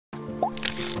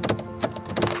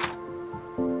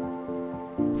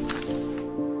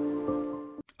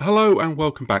Hello and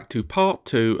welcome back to part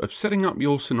 2 of setting up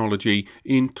your Synology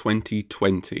in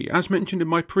 2020. As mentioned in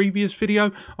my previous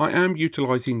video, I am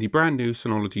utilising the brand new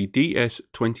Synology DS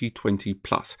 2020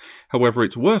 Plus. However,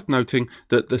 it's worth noting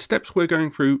that the steps we're going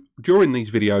through during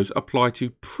these videos apply to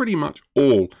pretty much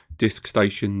all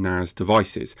diskstation NAS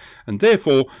devices, and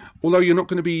therefore, although you're not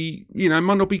going to be,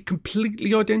 might not be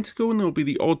completely identical and there'll be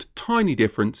the odd tiny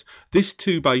difference, this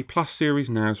 2-bay Plus series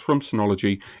NAS from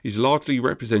Synology is largely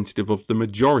representative of the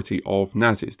majority of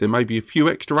NASes. There may be a few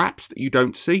extra apps that you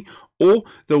don't see, or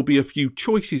there'll be a few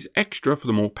choices extra for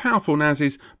the more powerful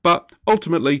NASes, but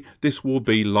ultimately this will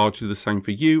be largely the same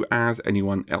for you as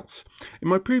anyone else. In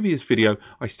my previous video,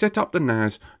 I set up the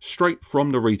NAS straight from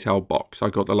the retail box. I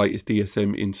got the latest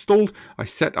DSM installed, I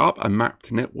set up a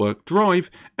mapped network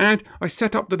drive, and I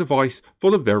set up the device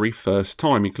for the very first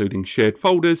time, including shared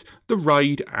folders, the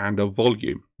RAID, and a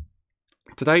volume.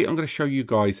 Today I'm going to show you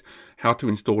guys how to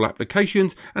install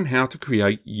applications and how to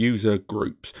create user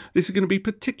groups. This is going to be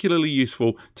particularly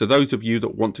useful to those of you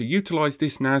that want to utilize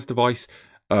this NAS device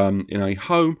in a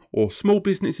home or small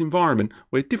business environment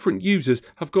where different users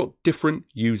have got different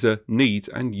user needs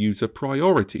and user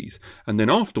priorities. And then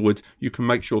afterwards, you can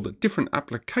make sure that different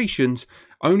applications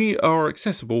only are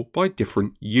accessible by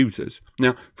different users.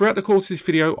 Now, throughout the course of this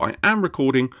video, I am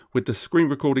recording with the screen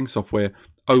recording software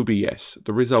OBS.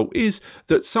 The result is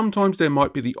that sometimes there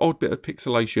might be the odd bit of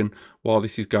pixelation while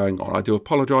this is going on. I do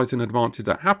apologise in advance if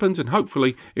that happens, and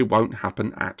hopefully it won't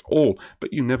happen at all.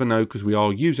 But you never know, because we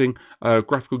are using a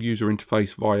graphical user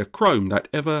interface via Chrome, that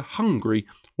ever-hungry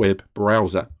web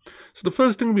browser. So the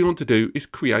first thing we want to do is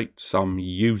create some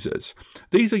users.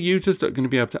 These are users that are going to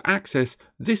be able to access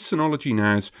this Synology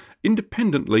NAS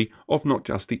independently of not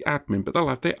just the admin, but they'll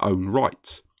have their own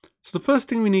rights. So the first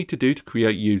thing we need to do to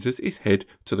create users is head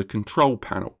to the control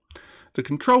panel. The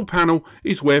control panel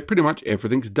is where pretty much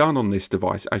everything's done on this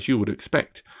device, as you would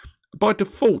expect. By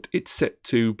default, it's set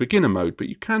to beginner mode, but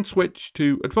you can switch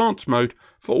to advanced mode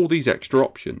for all these extra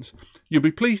options. You'll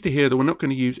be pleased to hear that we're not going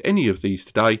to use any of these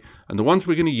today, and the ones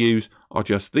we're going to use are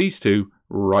just these two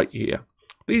right here.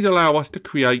 These allow us to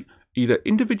create either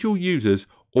individual users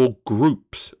or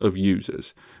groups of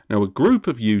users. Now, a group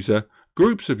of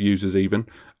groups of users even,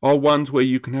 are ones where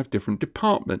you can have different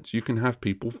departments. You can have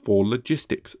people for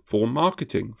logistics, for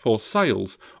marketing, for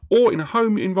sales, or in a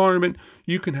home environment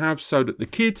you can have so that the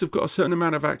kids have got a certain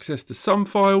amount of access to some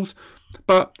files,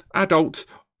 but adults,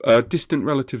 distant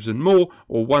relatives and more,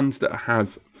 or ones that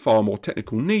have far more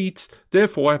technical needs,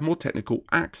 therefore have more technical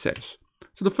access.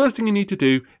 So the first thing you need to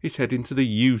do is head into the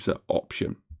user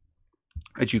option.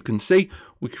 As you can see,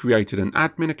 we created an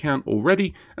admin account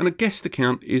already, and a guest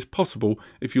account is possible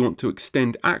if you want to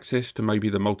extend access to maybe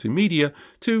the multimedia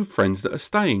to friends that are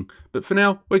staying. But for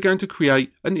now, we're going to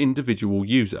create an individual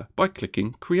user by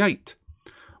clicking Create.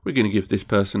 We're going to give this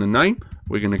person a name.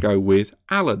 We're going to go with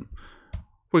Alan.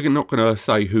 We're not going to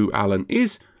say who Alan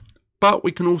is, but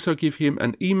we can also give him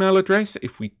an email address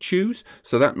if we choose.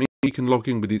 So that means he can log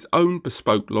in with his own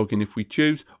bespoke login if we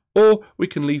choose, or we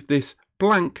can leave this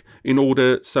blank in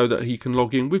order so that he can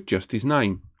log in with just his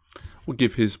name. We'll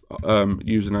give his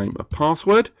username a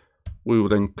password. We will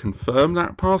then confirm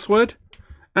that password,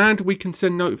 and we can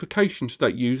send notifications to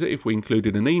that user if we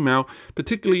included an email,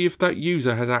 particularly if that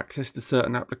user has access to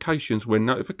certain applications where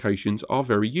notifications are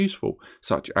very useful,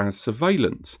 such as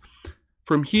surveillance.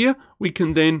 From here, we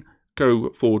can then go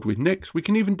forward with next. We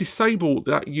can even disable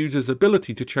that user's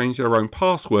ability to change their own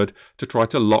password to try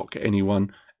to lock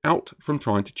anyone out from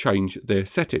trying to change their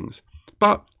settings.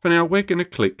 But for now, we're going to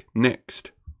click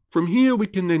next. From here, we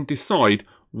can then decide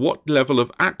what level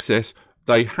of access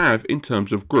they have in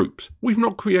terms of groups. We've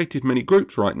not created many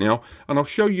groups right now, and I'll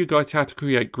show you guys how to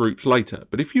create groups later.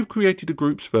 But if you've created the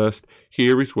groups first,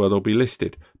 here is where they'll be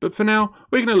listed. But for now,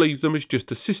 we're going to leave them as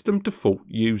just a system default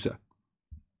user.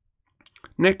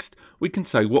 Next, we can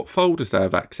say what folders they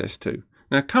have access to.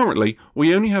 Now currently,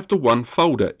 we only have the one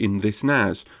folder in this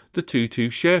NAS, the 22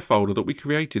 share folder that we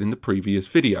created in the previous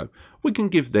video. We can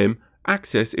give them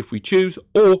access if we choose,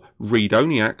 or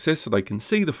read-only access so they can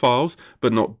see the files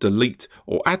but not delete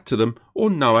or add to them, or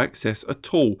no access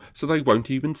at all so they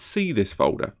won't even see this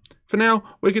folder. For now,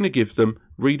 we're going to give them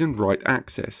read and write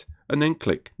access, and then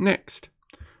click Next.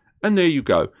 And there you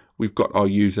go. We've got our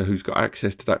user who's got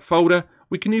access to that folder.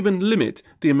 We can even limit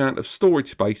the amount of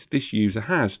storage space this user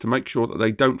has to make sure that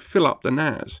they don't fill up the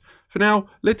NAS. For now,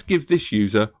 let's give this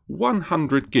user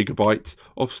 100 gigabytes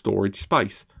of storage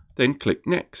space. Then click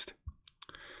Next.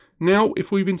 Now, if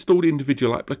we've installed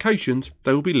individual applications,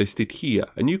 they will be listed here,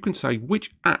 and you can say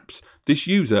which apps this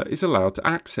user is allowed to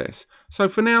access. So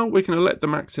for now, we're going to let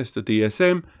them access the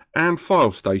DSM and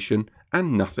File Station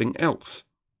and nothing else.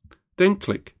 then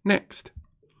click Next.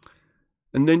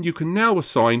 And then you can now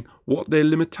assign what their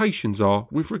limitations are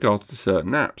with regards to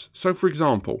certain apps. So for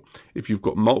example, if you've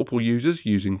got multiple users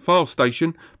using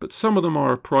FileStation, but some of them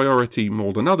are a priority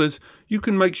more than others, you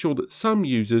can make sure that some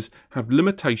users have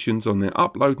limitations on their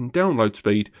upload and download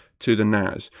speed to the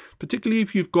NAS. Particularly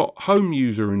if you've got home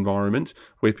user environments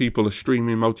where people are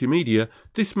streaming multimedia,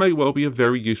 this may well be a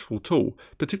very useful tool,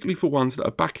 particularly for ones that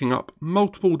are backing up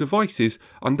multiple devices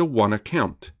under one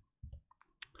account.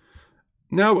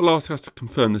 Now it will ask us to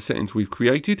confirm the settings we've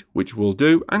created, which we'll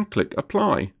do, and click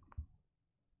Apply.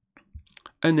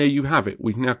 And there you have it.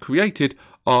 We've now created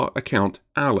our account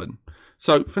Alan.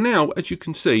 So for now, as you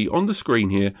can see on the screen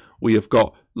here, we have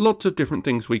got lots of different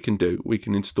things we can do. We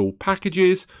can install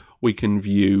packages, we can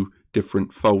view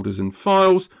different folders and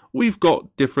files, we've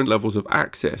got different levels of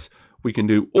access. We can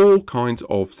do all kinds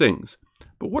of things.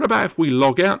 But what about if we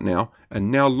log out now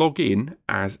and now log in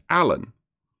as Alan?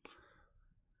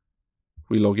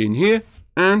 We log in here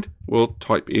and we'll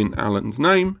type in Alan's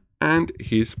name and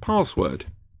his password.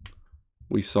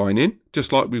 We sign in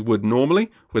just like we would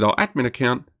normally with our admin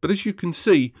account, but as you can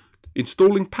see,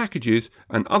 installing packages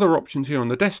and other options here on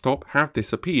the desktop have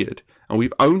disappeared, and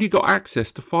we've only got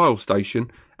access to FileStation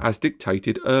as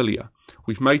dictated earlier.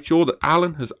 We've made sure that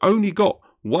Alan has only got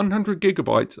 100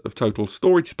 gigabytes of total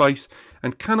storage space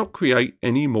and cannot create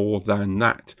any more than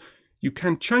that. You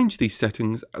can change these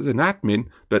settings as an admin,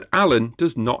 but Alan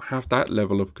does not have that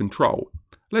level of control.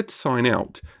 Let's sign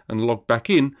out and log back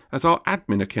in as our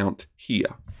admin account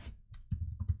here.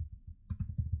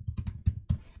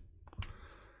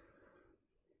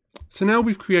 So now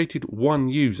we've created one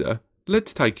user,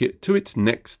 let's take it to its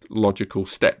next logical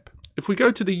step. If we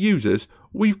go to the users,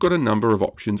 we've got a number of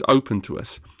options open to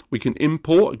us. We can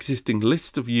import existing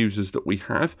lists of users that we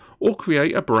have or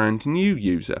create a brand new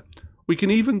user. We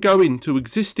can even go into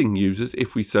existing users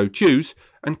if we so choose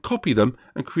and copy them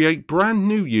and create brand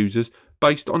new users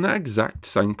based on that exact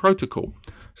same protocol.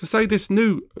 So say this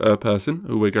new person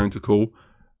who we're going to call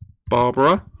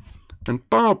Barbara, and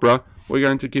Barbara, we're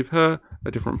going to give her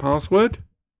a different password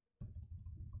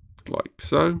like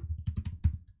so.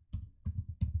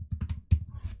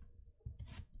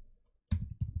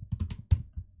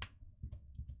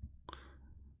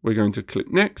 We're going to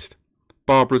click Next.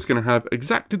 Barbara's going to have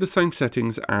exactly the same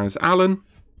settings as Alan,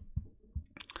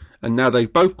 and now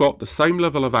they've both got the same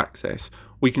level of access.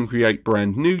 We can create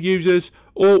brand new users,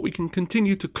 or we can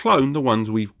continue to clone the ones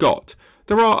we've got.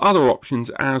 There are other options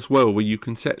as well where you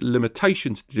can set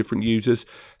limitations to different users,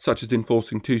 such as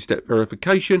enforcing two-step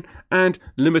verification and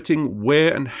limiting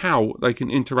where and how they can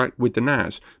interact with the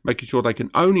NAS, making sure they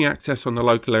can only access on the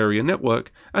local area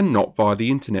network and not via the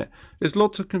internet. There's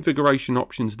lots of configuration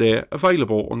options there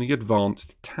available on the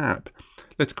Advanced tab.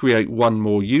 Let's create one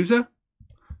more user.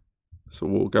 So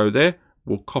we'll go there,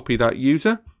 we'll copy that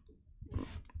user,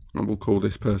 and we'll call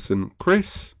this person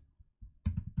Chris.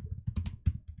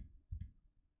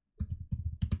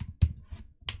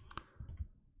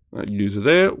 That user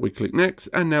there, we click Next,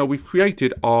 and now we've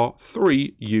created our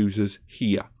 3 users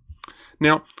here.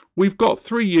 Now, we've got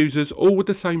 3 users all with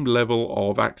the same level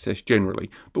of access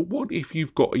generally, but what if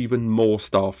you've got even more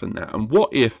staff than that? And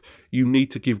what if you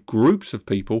need to give groups of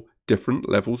people different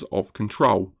levels of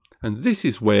control? And this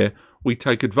is where we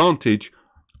take advantage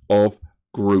of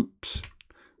groups.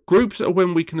 Groups are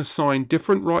when we can assign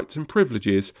different rights and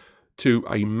privileges to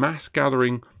a mass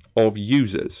gathering of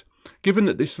users. Given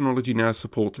that this Synology NAS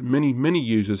supports many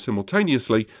users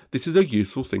simultaneously, this is a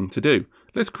useful thing to do.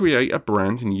 Let's create a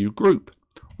brand new group.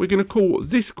 We're going to call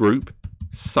this group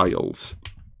Sales.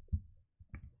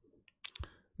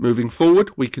 Moving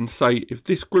forward, we can say if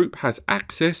this group has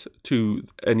access to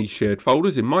any shared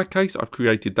folders. In my case, I've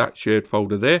created that shared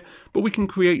folder there, but we can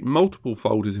create multiple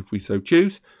folders if we so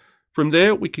choose. From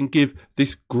there, we can give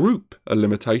this group a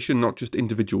limitation, not just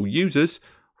individual users.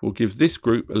 We'll give this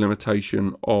group a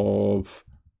limitation of,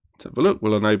 let's have a look,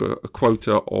 we'll enable a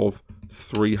quota of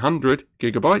 300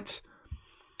 gigabytes.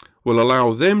 We'll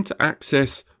allow them to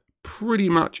access pretty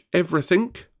much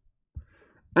everything,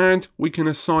 and we can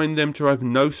assign them to have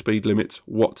no speed limits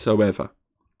whatsoever.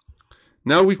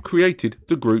 Now we've created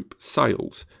the group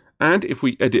Sales, and if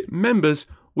we edit members,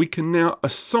 we can now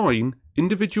assign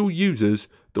individual users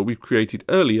that we've created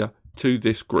earlier to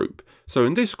this group. So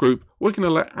in this group, we're going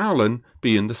to let Alan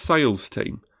be in the sales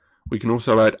team. We can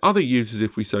also add other users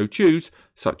if we so choose,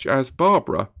 such as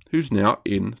Barbara, who's now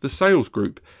in the sales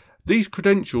group. These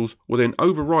credentials will then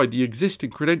override the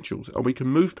existing credentials, and we can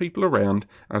move people around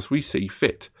as we see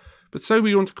fit. But say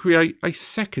we want to create a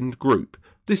second group.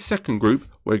 This second group,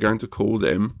 we're going to call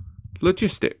them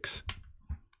Logistics.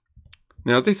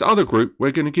 Now this other group,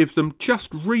 we're going to give them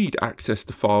just read access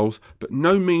to files, but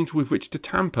no means with which to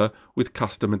tamper with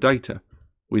customer data.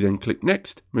 We then click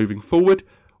Next. Moving forward,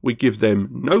 we give them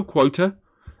no quota,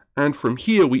 and from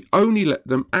here we only let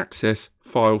them access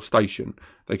File Station.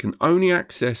 They can only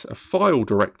access a file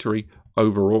directory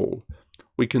overall.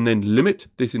 We can then limit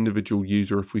this individual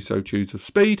user if we so choose of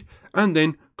speed, and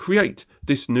then create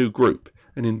this new group.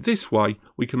 And in this way,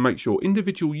 we can make sure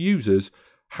individual users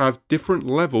have different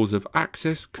levels of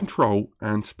access, control,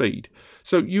 and speed.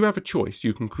 So you have a choice.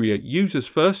 You can create users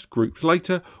first, groups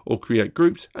later, or create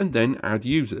groups and then add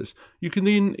users. You can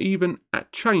then even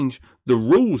change the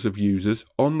rules of users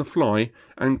on the fly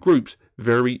and groups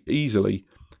very easily,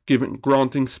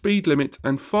 granting speed limits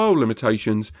and file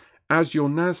limitations as your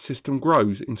NAS system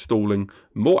grows, installing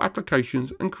more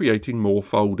applications and creating more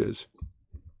folders.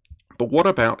 But what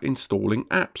about installing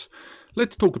apps?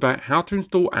 Let's talk about how to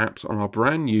install apps on our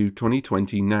brand new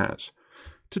 2020 NAS.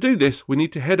 To do this, we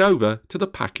need to head over to the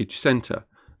Package Center.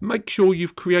 Make sure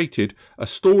you've created a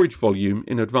storage volume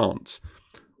in advance.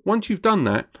 Once you've done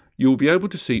that, you'll be able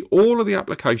to see all of the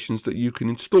applications that you can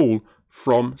install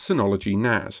from Synology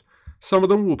NAS. Some of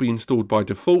them will be installed by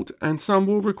default and some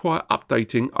will require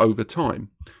updating over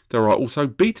time. There are also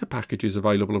beta packages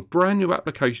available of brand new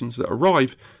applications that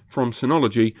arrive from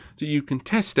Synology that you can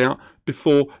test out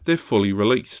before they're fully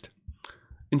released.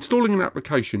 Installing an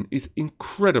application is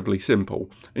incredibly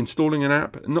simple. Installing an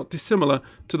app not dissimilar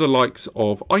to the likes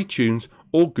of iTunes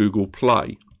or Google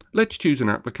Play. Let's choose an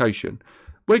application.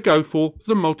 We go for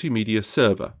the Multimedia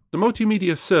Server. The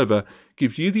Multimedia Server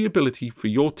gives you the ability for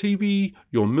your TV,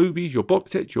 your movies, your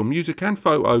box sets, your music and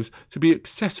photos to be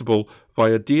accessible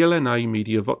via DLNA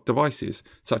media devices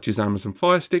such as Amazon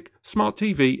Fire Stick, Smart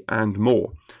TV and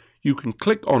more. You can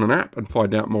click on an app and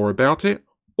find out more about it,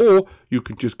 or you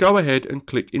can just go ahead and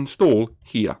click Install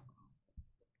here.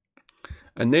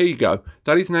 And there you go.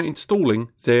 That is now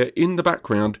installing there in the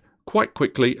background quite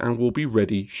quickly and will be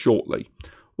ready shortly.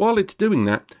 While it's doing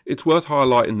that, it's worth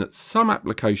highlighting that some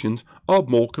applications are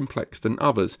more complex than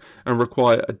others and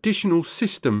require additional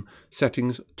system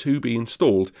settings to be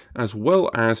installed, as well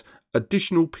as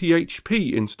additional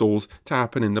PHP installs to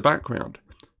happen in the background.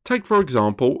 Take, for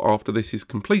example, after this is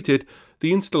completed,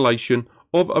 the installation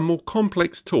of a more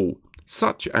complex tool,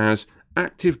 such as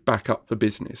Active Backup for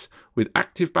Business, with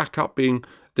Active Backup being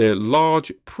their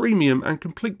large, premium and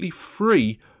completely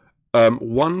free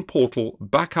one portal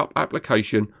backup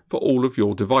application for all of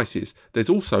your devices. There's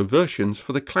also versions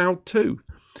for the cloud too.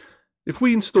 If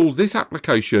we install this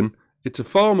application, it's a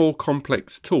far more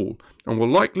complex tool and will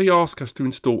likely ask us to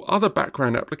install other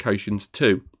background applications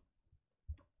too.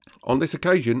 On this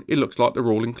occasion, it looks like they're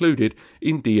all included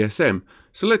in DSM.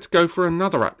 So let's go for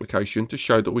another application to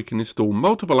show that we can install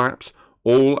multiple apps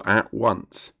all at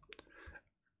once.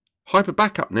 Hyper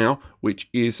Backup now, which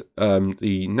is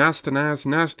the NAS to NAS,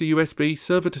 NAS to USB,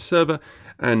 server to server,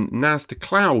 and NAS to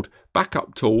cloud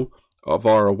backup tool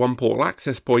via a one portal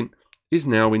access point, is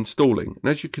now installing.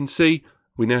 And as you can see,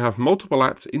 we now have multiple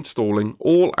apps installing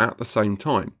all at the same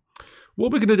time.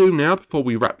 What we're going to do now before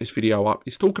we wrap this video up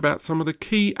is talk about some of the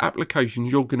key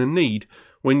applications you're going to need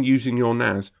when using your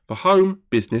NAS for home,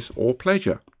 business, or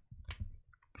pleasure.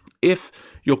 If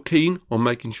you're keen on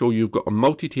making sure you've got a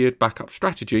multi-tiered backup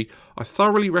strategy, I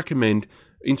thoroughly recommend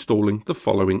installing the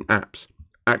following apps: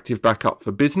 Active Backup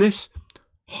for Business,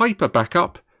 Hyper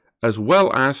Backup, as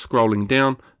well as scrolling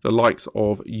down the likes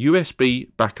of USB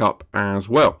Backup as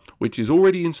well, which is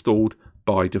already installed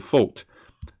by default.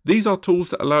 These are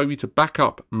tools that allow you to back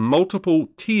up multiple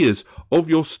tiers of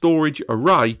your storage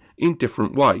array in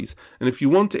different ways. And if you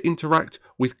want to interact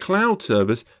with cloud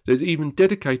servers, there's even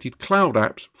dedicated cloud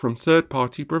apps from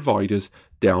third-party providers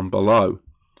down below.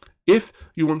 If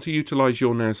you want to utilize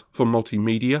your NAS for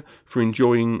multimedia, for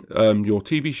enjoying your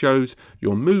TV shows,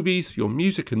 your movies, your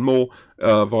music and more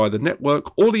via the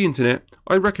network or the internet,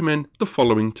 I recommend the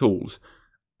following tools: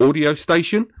 Audio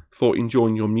Station, for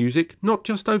enjoying your music, not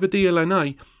just over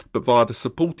DLNA, but via the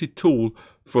supported tool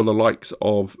for the likes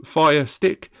of Fire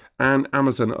Stick and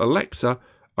Amazon Alexa.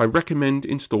 I recommend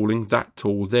installing that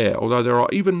tool there, although there are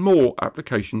even more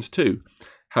applications too.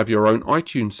 Have your own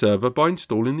iTunes server by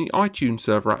installing the iTunes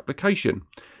Server application.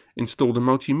 Install the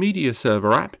Multimedia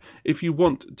Server app if you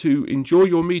want to enjoy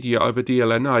your media over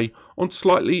DLNA on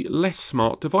slightly less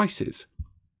smart devices.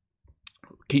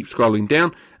 Keep scrolling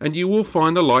down and you will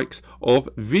find the likes of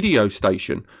Video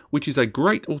Station, which is a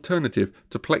great alternative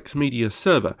to Plex Media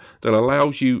Server that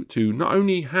allows you to not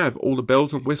only have all the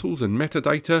bells and whistles and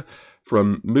metadata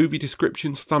from movie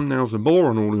descriptions, thumbnails and more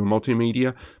on all your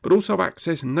multimedia, but also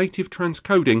access native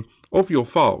transcoding of your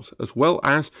files, as well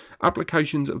as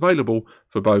applications available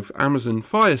for both Amazon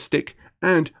Fire Stick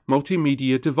and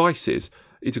multimedia devices.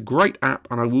 It's a great app,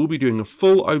 and I will be doing a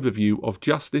full overview of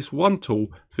just this one tool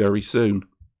very soon.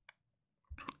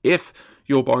 If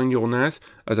you're buying your NAS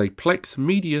as a Plex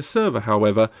media server,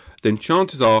 however, then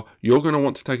chances are you're going to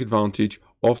want to take advantage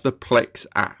of the Plex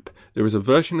app. There is a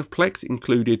version of Plex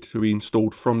included to be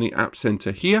installed from the App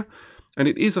Center here, and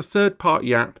it is a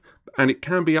third-party app, and it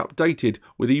can be updated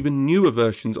with even newer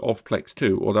versions of Plex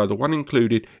 2, although the one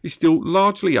included is still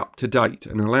largely up to date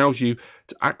and allows you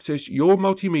to access your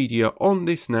multimedia on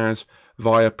this NAS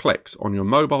via Plex on your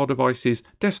mobile devices,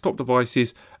 desktop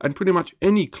devices, and pretty much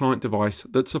any client device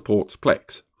that supports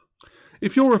Plex.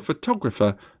 If you're a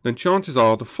photographer, then chances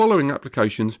are the following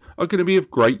applications are going to be of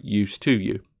great use to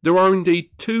you. There are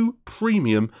indeed two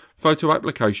premium photo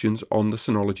applications on the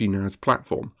Synology NAS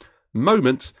platform: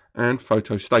 Moment and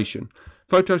PhotoStation.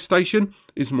 PhotoStation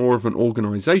is more of an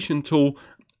organization tool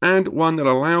and one that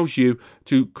allows you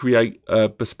to create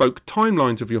bespoke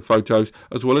timelines of your photos,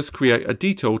 as well as create a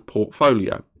detailed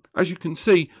portfolio. As you can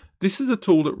see, this is a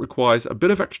tool that requires a bit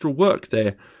of extra work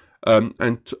there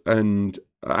and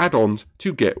add-ons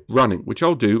to get running, which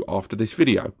I'll do after this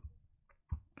video.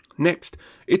 Next,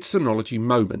 it's Synology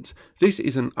Moment. This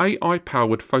is an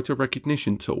AI-powered photo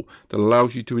recognition tool that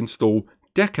allows you to install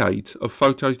decades of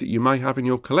photos that you may have in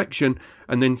your collection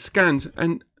and then scans,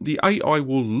 and the AI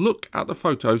will look at the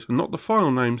photos, not the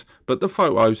file names but the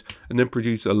photos, and then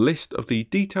produce a list of the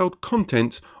detailed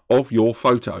contents of your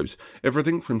photos.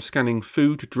 Everything from scanning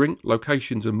food, drink,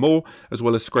 locations and more, as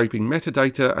well as scraping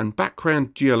metadata and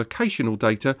background geolocational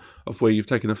data of where you've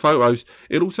taken the photos.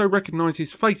 It also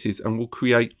recognizes faces and will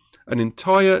create an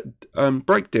entire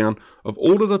breakdown of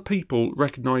all of the people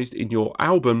recognized in your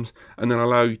albums, and then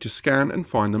allow you to scan and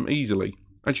find them easily.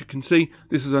 As you can see,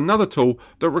 this is another tool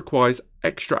that requires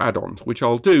extra add-ons, which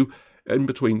I'll do in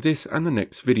between this and the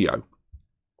next video.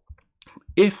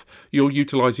 If you're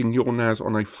utilizing your NAS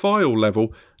on a file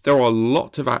level, there are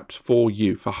lots of apps for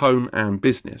you for home and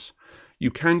business. You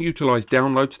can utilize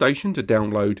Download Station to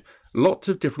download lots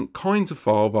of different kinds of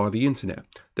file via the internet.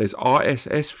 There's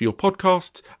RSS for your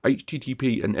podcasts,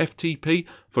 HTTP and FTP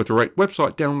for direct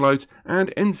website downloads,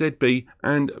 and NZB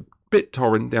and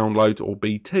BitTorrent downloads, or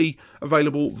BT,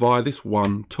 available via this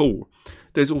one tool.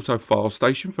 There's also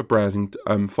FileStation for browsing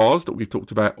files that we've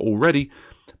talked about already,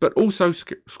 but also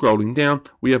scrolling down,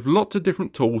 we have lots of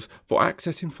different tools for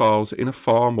accessing files in a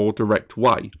far more direct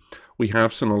way. We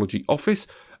have Synology Office,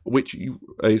 which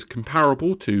is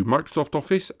comparable to Microsoft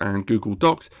Office and Google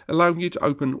Docs, allowing you to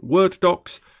open Word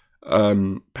docs,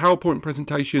 PowerPoint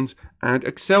presentations and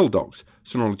Excel docs.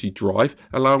 Synology Drive,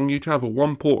 allowing you to have a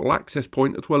one portal access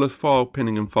point, as well as file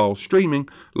pinning and file streaming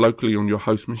locally on your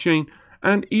host machine,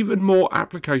 and even more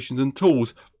applications and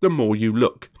tools the more you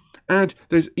look. And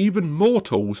there's even more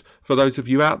tools for those of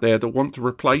you out there that want to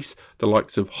replace the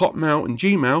likes of Hotmail and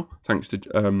Gmail, thanks to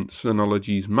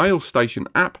Synology's Mail Station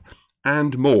app,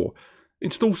 and more.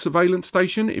 Install Surveillance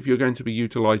Station if you're going to be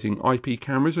utilizing IP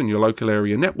cameras on your local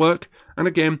area network, and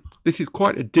again, this is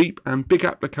quite a deep and big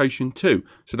application too,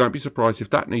 so don't be surprised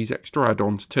if that needs extra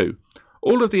add-ons too.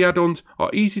 All of the add-ons are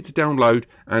easy to download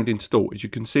and install. As you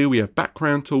can see, we have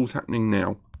background tools happening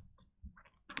now.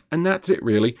 And that's it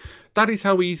really. That is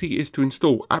how easy it is to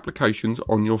install applications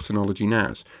on your Synology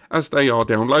NAS. As they are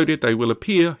downloaded, they will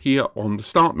appear here on the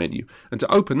Start menu, and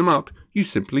to open them up, you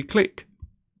simply click.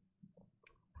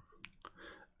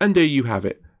 And there you have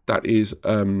it. That is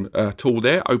a tool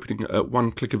there, opening at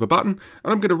one click of a button.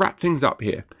 And I'm going to wrap things up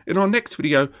here. In our next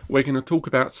video, we're going to talk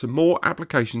about some more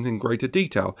applications in greater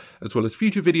detail, as well as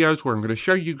future videos where I'm going to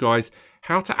show you guys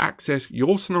how to access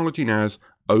your Synology NAS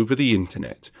over the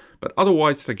internet. But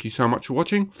otherwise, thank you so much for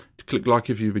watching. Click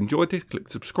like if you've enjoyed this, click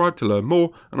subscribe to learn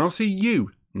more, and I'll see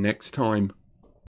you next time.